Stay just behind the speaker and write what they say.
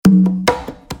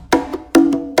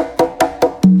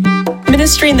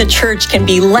Ministry in the church can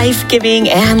be life-giving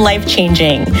and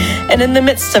life-changing. And in the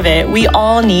midst of it, we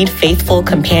all need faithful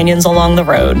companions along the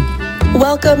road.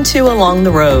 Welcome to Along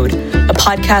the Road, a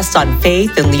podcast on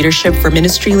faith and leadership for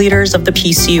ministry leaders of the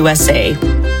PCUSA.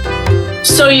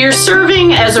 So you're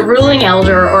serving as a ruling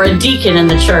elder or a deacon in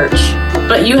the church,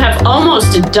 but you have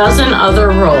almost a dozen other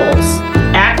roles: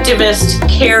 activist,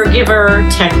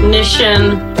 caregiver,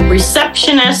 technician,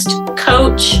 receptionist,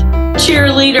 coach,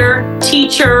 cheerleader,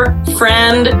 teacher,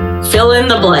 friend, fill in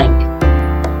the blank.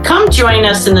 Come join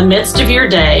us in the midst of your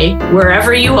day,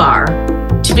 wherever you are,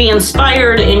 to be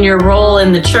inspired in your role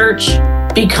in the church,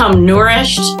 become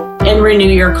nourished, and renew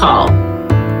your call.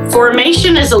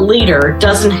 Formation as a leader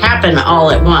doesn't happen all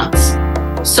at once,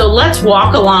 so let's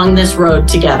walk along this road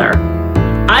together.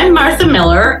 I'm Martha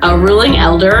Miller, a ruling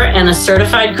elder and a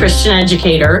certified Christian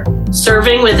educator,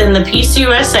 serving within the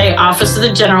PCUSA Office of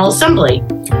the General Assembly,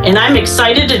 and I'm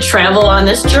excited to travel on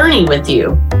this journey with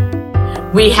you.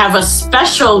 We have a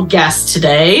special guest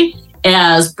today,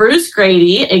 as Bruce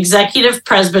Grady, Executive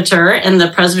Presbyter in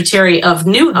the Presbytery of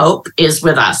New Hope, is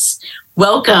with us.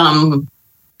 Welcome.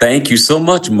 Thank you so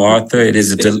much, Martha. It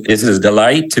is a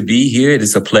delight to be here. It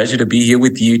is a pleasure to be here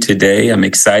with you today. I'm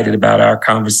excited about our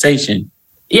conversation.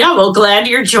 Yeah, well, glad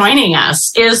you're joining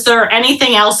us. Is there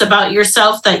anything else about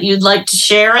yourself that you'd like to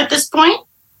share at this point?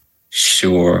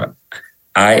 Sure.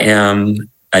 I am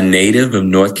a native of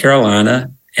North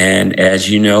Carolina. And as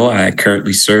you know, I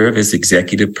currently serve as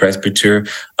Executive Presbyter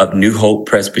of New Hope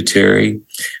Presbytery,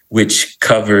 which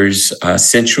covers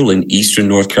central and eastern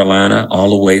North Carolina, all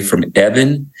the way from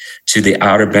Evan to the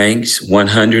Outer Banks,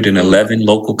 111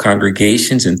 local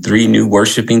congregations and 3 new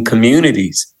worshiping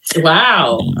communities.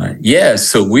 Wow. Yes.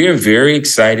 So we're very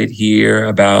excited here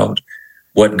about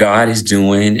what God is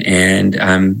doing. And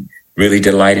I'm really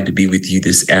delighted to be with you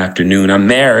this afternoon. I'm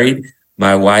married.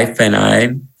 My wife and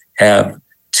I have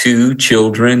 2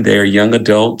 children. They're young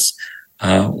adults.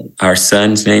 Our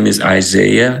son's name is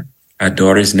Isaiah. Our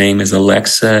daughter's name is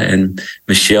Alexa, and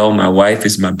Michelle, my wife,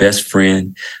 is my best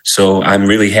friend. So I'm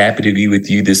really happy to be with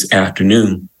you this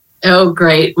afternoon. Oh,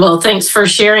 great. Well, thanks for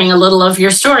sharing a little of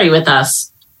your story with us.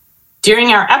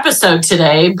 During our episode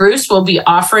today, Bruce will be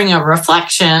offering a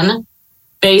reflection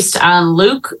based on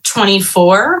Luke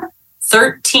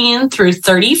 24:13 through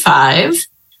 35,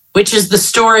 which is the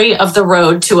story of the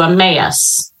road to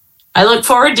Emmaus. I look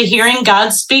forward to hearing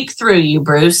God speak through you,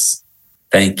 Bruce.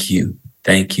 Thank you.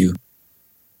 Thank you.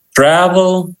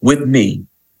 Travel with me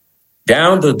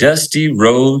down the dusty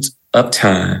roads of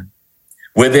time,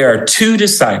 where there are two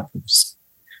disciples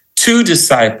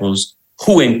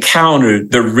who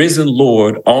encountered the risen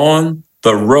Lord on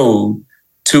the road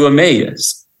to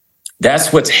Emmaus.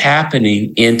 That's what's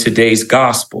happening in today's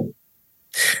gospel.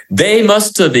 They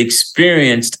must have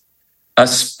experienced a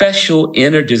special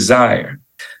inner desire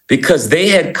because they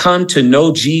had come to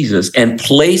know Jesus and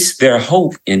placed their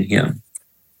hope in him.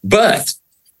 But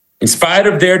in spite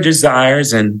of their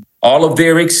desires and all of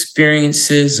their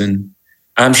experiences, and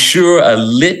I'm sure a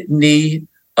litany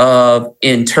of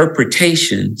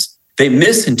interpretations, they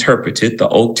misinterpreted the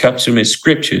Old Testament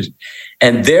scriptures,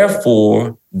 and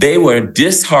therefore they were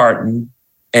disheartened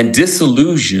and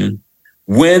disillusioned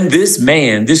when this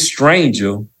man, this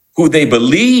stranger, who they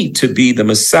believed to be the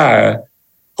Messiah,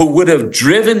 who would have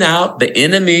driven out the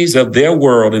enemies of their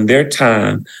world and their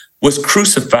time, was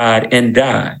crucified and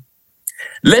died.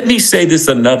 Let me say this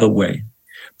another way.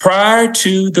 Prior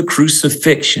to the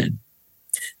crucifixion,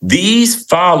 these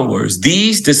followers,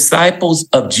 these disciples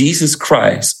of Jesus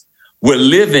Christ, were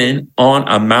living on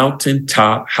a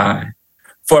mountaintop high.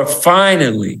 For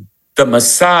finally, the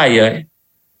Messiah,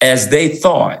 as they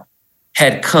thought,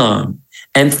 had come.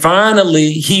 And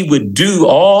finally, he would do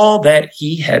all that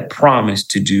he had promised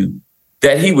to do,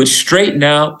 that he would straighten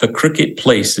out the crooked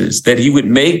places, that he would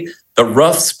make the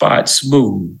rough spots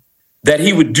smooth, that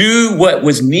he would do what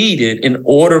was needed in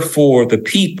order for the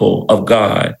people of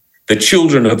God, the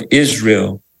children of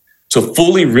Israel, to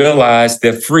fully realize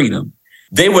their freedom.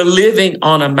 They were living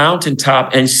on a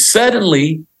mountaintop, and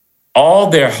suddenly all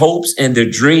their hopes and their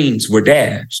dreams were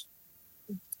dashed.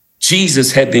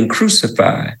 Jesus had been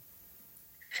crucified,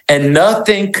 and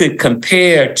nothing could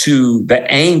compare to the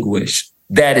anguish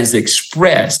that is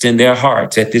expressed in their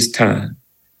hearts at this time.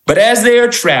 But as they are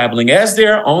traveling, as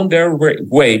they're on their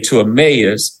way to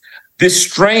Emmaus, this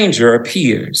stranger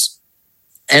appears,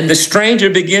 and the stranger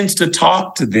begins to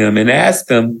talk to them and ask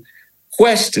them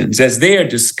questions as they are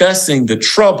discussing the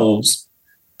troubles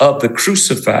of the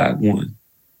crucified one.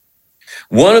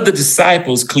 One of the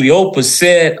disciples, Cleopas,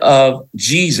 said of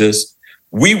Jesus,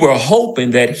 "We were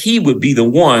hoping that he would be the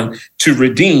one to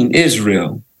redeem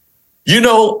Israel." You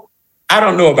know, I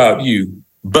don't know about you,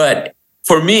 but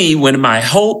for me, when my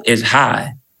hope is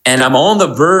high and I'm on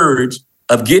the verge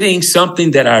of getting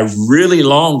something that I really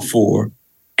long for,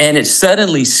 and it's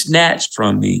suddenly snatched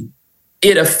from me,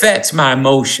 it affects my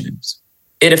emotions.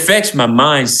 It affects my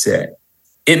mindset.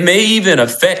 It may even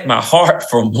affect my heart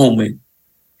for a moment.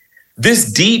 This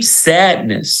deep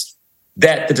sadness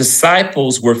that the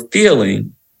disciples were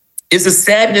feeling is a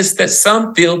sadness that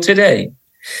some feel today.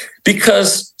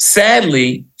 Because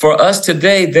sadly, for us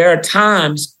today, there are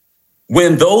times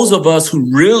when those of us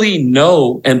who really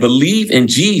know and believe in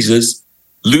Jesus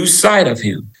lose sight of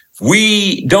him.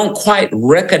 We don't quite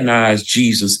recognize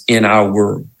Jesus in our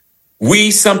world. We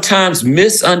sometimes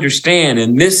misunderstand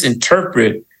and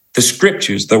misinterpret the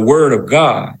scriptures, the word of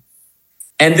God.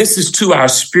 And this is to our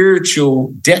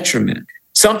spiritual detriment.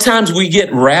 Sometimes we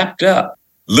get wrapped up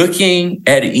looking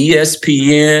at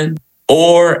ESPN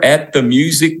or at the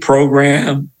music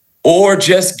program, or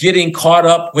just getting caught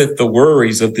up with the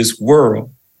worries of this world.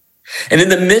 And in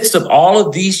the midst of all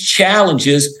of these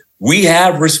challenges, we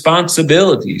have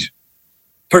responsibilities,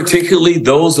 particularly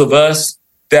those of us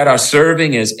that are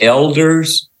serving as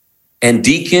elders and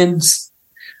deacons.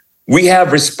 We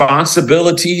have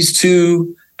responsibilities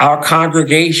to our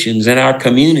congregations and our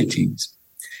communities.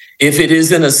 If it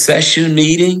isn't a session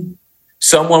meeting,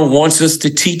 someone wants us to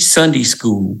teach Sunday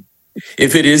school.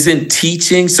 If it isn't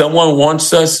teaching, someone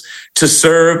wants us to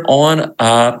serve on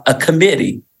a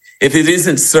committee. If it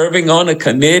isn't serving on a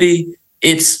committee,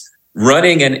 it's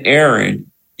running an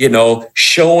errand,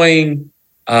 showing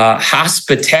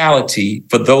hospitality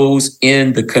for those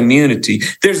in the community.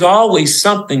 There's always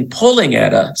something pulling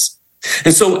at us.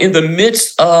 And so in the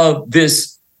midst of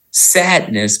this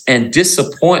sadness and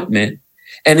disappointment,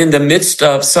 and in the midst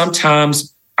of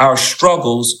sometimes our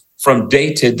struggles from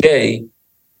day to day,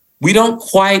 we don't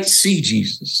quite see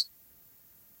Jesus.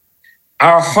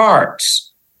 Our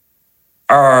hearts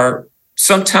are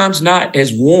sometimes not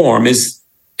as warm as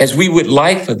we would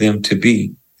like for them to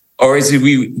be, or as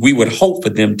we would hope for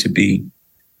them to be.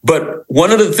 But one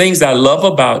of the things I love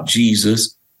about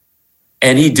Jesus,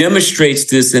 and he demonstrates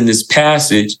this in this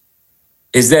passage,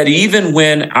 is that even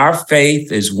when our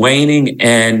faith is waning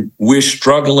and we're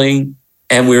struggling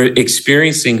and we're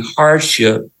experiencing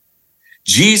hardship,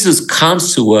 Jesus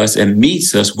comes to us and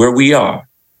meets us where we are.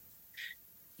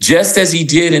 Just as he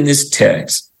did in this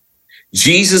text,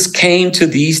 Jesus came to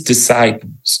these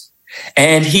disciples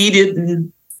and he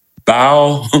didn't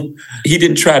bow. He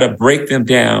didn't try to break them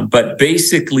down, but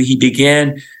basically he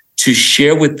began to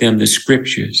share with them the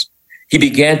scriptures. He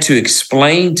began to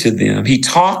explain to them. He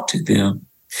talked to them.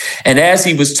 And as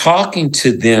he was talking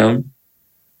to them,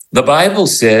 the Bible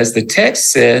says, the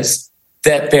text says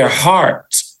that their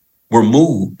hearts were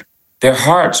moved. Their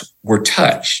hearts were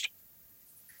touched.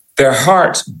 Their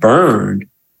hearts burned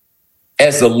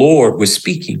as the Lord was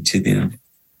speaking to them.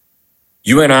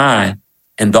 You and I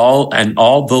and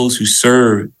all those who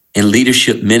serve in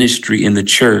leadership ministry in the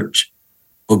church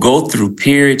will go through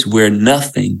periods where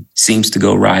nothing seems to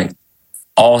go right.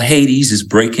 All Hades is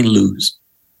breaking loose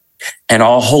and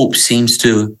all hope seems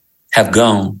to have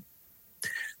gone.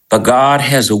 But God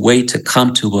has a way to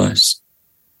come to us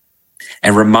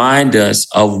and remind us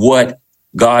of what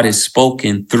God has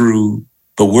spoken through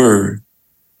the word.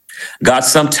 God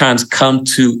sometimes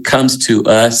comes to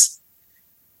us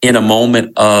in a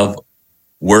moment of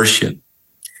worship.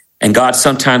 And God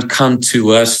sometimes comes to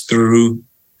us through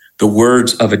the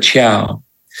words of a child.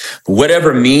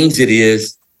 Whatever means it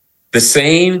is, the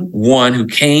same one who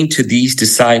came to these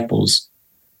disciples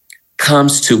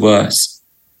comes to us,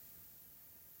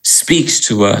 speaks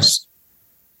to us,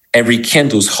 and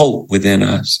rekindles hope within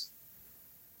us.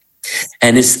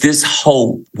 And it's this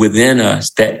hope within us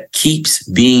that keeps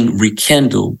being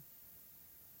rekindled,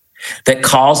 that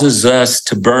causes us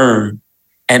to burn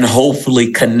and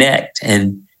hopefully connect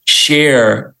and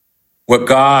share what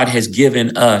God has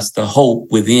given us, the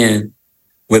hope within,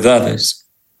 with others.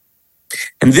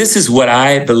 And this is what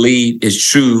I believe is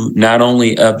true, not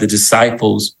only of the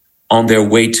disciples on their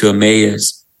way to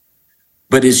Emmaus,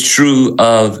 but is true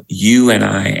of you and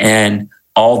I and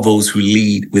all those who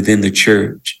lead within the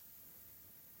church.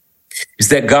 Is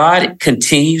that God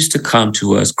continues to come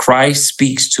to us. Christ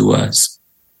speaks to us.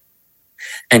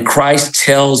 And Christ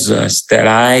tells us that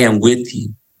I am with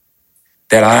you,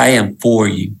 that I am for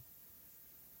you,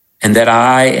 and that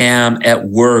I am at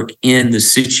work in the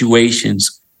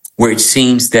situations where it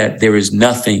seems that there is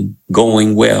nothing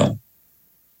going well.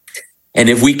 And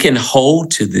if we can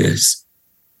hold to this,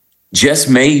 just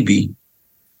maybe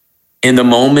in the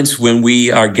moments when we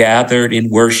are gathered in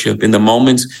worship, in the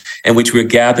moments in which we're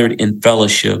gathered in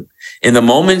fellowship, In the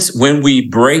moments when we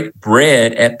break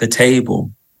bread at the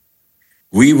table,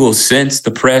 we will sense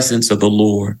the presence of the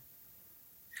Lord.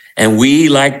 And we,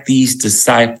 like these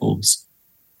disciples,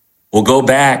 will go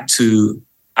back to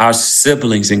our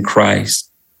siblings in Christ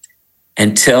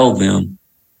and tell them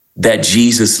that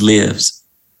Jesus lives,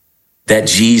 that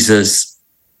Jesus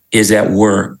is at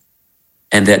work,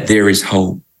 and that there is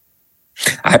hope.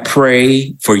 I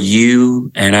pray for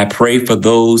you, and I pray for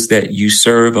those that you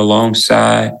serve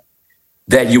alongside,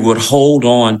 that you would hold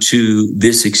on to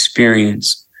this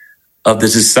experience of the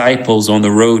disciples on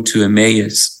the road to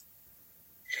Emmaus,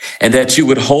 and that you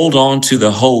would hold on to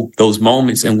the hope, those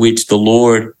moments in which the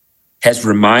Lord has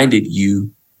reminded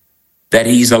you that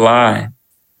he's alive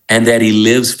and that he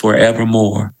lives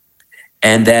forevermore,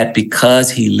 and that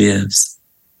because he lives,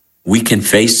 we can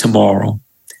face tomorrow.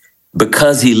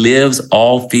 Because he lives,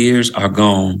 all fears are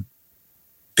gone.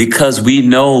 Because we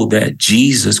know that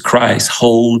Jesus Christ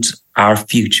holds our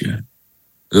future.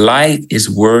 Life is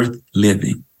worth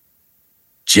living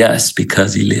just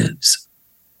because he lives.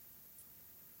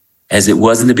 As it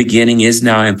was in the beginning, is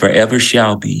now, and forever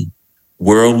shall be,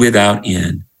 world without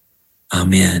end.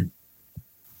 Amen.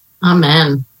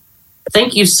 Amen.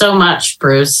 Thank you so much,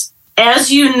 Bruce.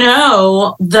 As you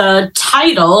know, the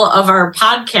title of our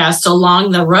podcast,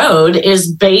 Along the Road, is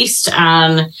based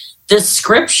on this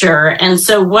scripture. And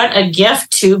so what a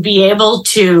gift to be able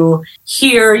to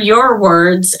hear your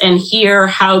words and hear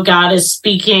how God is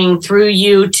speaking through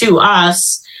you to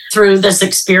us through this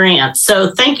experience.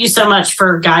 So thank you so much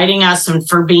for guiding us and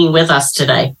for being with us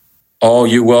today. Oh,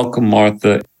 you're welcome,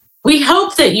 Martha. We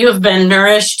hope that you have been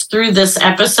nourished through this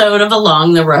episode of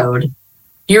Along the Road.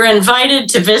 You're invited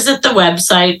to visit the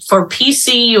website for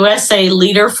PCUSA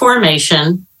Leader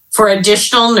Formation for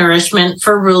additional nourishment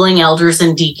for ruling elders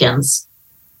and deacons.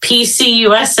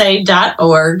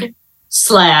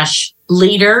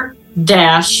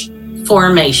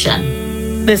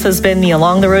 pcusa.org/leader-formation. This has been the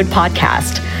Along the Road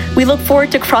podcast. We look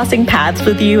forward to crossing paths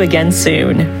with you again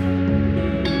soon.